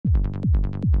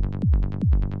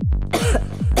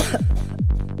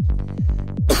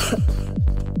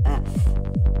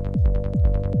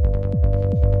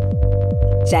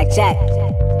Check.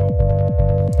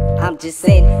 I'm just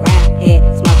sitting around here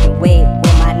smoking weed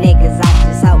with my niggas. I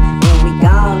just hope when we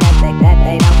gone that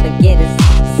they don't forget us.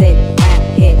 Sitting around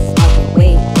here smoking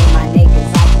weed with my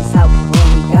niggas. I just hope when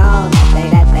we gone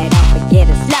that they don't forget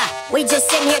us. Nah, we just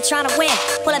sitting here trying to win.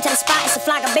 Pull up to the spot, it's a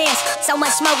flock of bands. So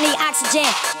much smoke, need oxygen.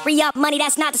 Free up money,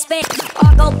 that's not to spend.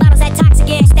 All gold bottles, that toxic.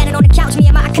 Standing on the couch, me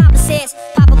and my accomplices.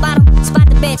 Pop a bottle, spot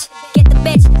the bitch. Get the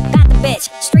bitch, got the bitch.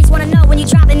 Streets wanna know when you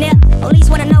dropping there. Police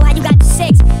wanna know how you got the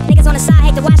six. Niggas on the side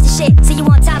hate to watch the shit. See you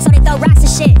on top, so they throw rocks and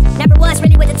shit. Never was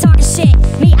really with the talking shit.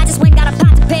 Me, I just went and got a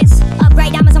pot to piss.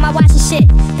 Upgrade diamonds on my watch and shit.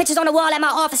 Pictures on the wall at my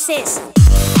offices.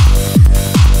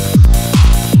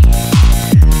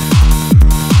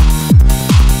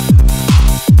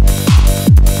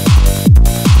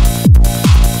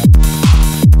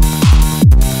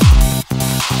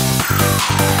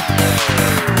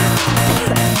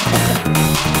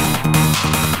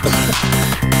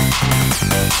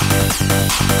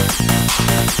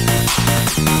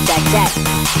 Check.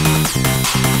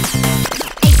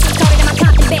 AC coated in my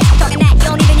Compton bitch. Talking that you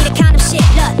don't even need a condom shit.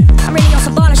 Look, I'm really on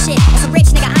some baller shit. On some rich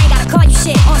nigga, I ain't gotta call you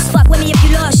shit. On fuck with me if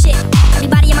you love shit.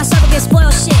 Everybody in my circle get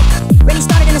spoiled shit. Really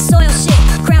started in the soil shit.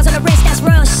 Crowns on the wrist, that's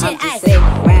real shit. I'm just sitting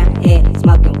around here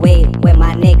smoking weed with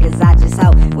my niggas. I just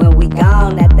hope when we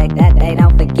gone that they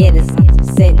don't forget us. I'm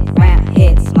just sitting around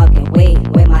here smoking weed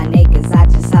with my niggas. I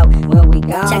just hope when we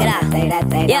gone Check it out. that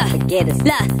they don't forget us.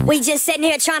 Look, we just sitting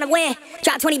here trying to win.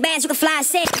 Drop 20 bands, you can fly and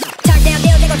sit. Turn down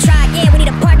deals, they gon' try again. We need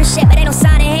a partnership, but they don't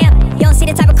sign in here. You don't see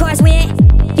the type of cars we in.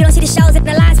 You don't see the shows if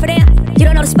the lines for them. You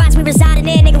don't know the spots we residing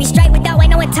in. Nigga, we straight with dough, ain't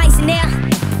no enticing there.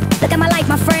 Look at my life,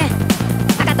 my friend.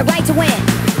 I got the right to win.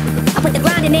 I put the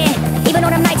grinding in, even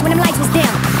on them nights when them lights was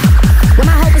dim. When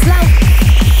my hope was low,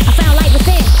 I found light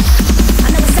within. I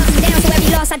know what's up and down, so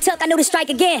every loss I took, I knew to strike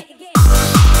again.